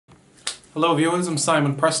Hello viewers, I'm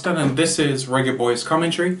Simon Preston and this is Reggae Boyz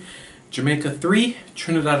commentary. Jamaica 3,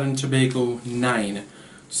 Trinidad and Tobago 9.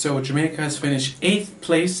 So Jamaica has finished 8th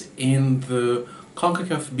place in the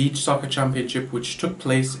CONCACAF Beach Soccer Championship, which took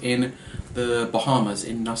place in the Bahamas,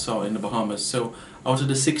 in Nassau in the Bahamas. So out of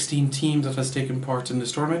the 16 teams that has taken part in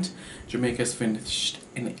this tournament, Jamaica has finished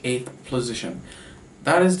in 8th position.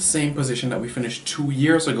 That is the same position that we finished 2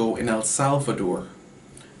 years ago in El Salvador.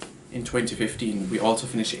 In 2015, we also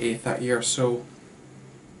finished 8th that year, so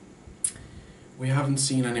we haven't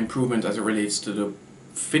seen an improvement as it relates to the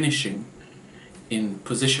finishing in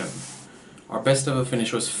position. Our best ever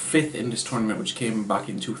finish was 5th in this tournament, which came back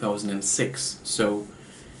in 2006, so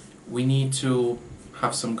we need to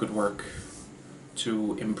have some good work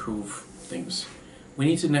to improve things. We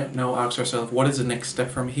need to now ask ourselves, what is the next step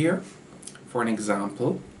from here? For an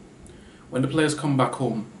example, when the players come back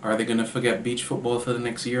home, are they going to forget beach football for the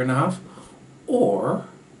next year and a half? Or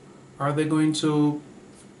are they going to,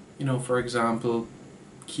 for example,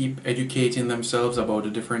 keep educating themselves about the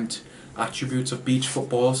different attributes of beach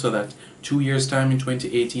football so that 2 years' time in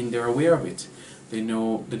 2018 they're aware of it? They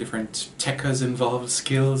know the different techers involved,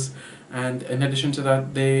 skills, and in addition to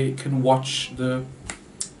that they can watch the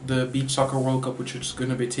Beach Soccer World Cup, which is going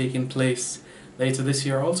to be taking place later this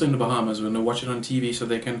year also in the Bahamas, when they watch it on TV, so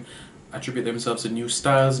they can attribute themselves to new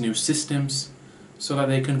styles, new systems, so that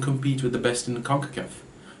they can compete with the best in the CONCACAF.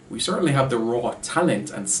 We certainly have the raw talent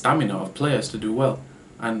and stamina of players to do well,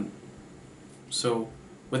 and so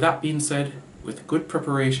with that being said, with good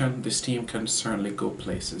preparation, this team can certainly go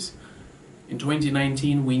places. In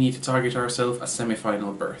 2019, we need to target ourselves a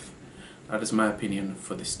semi-final berth. That is my opinion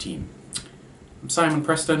for this team. I'm Simon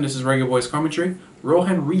Preston, this is Reggae Boyz commentary.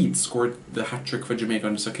 Rohan Reed scored the hat-trick for Jamaica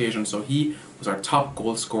on this occasion, so he was our top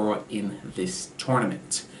goal scorer in this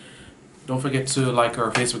tournament. Don't forget to like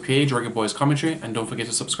our Facebook page, Reggae Boyz commentary, and don't forget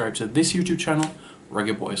to subscribe to this YouTube channel,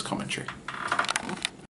 Reggae Boyz commentary.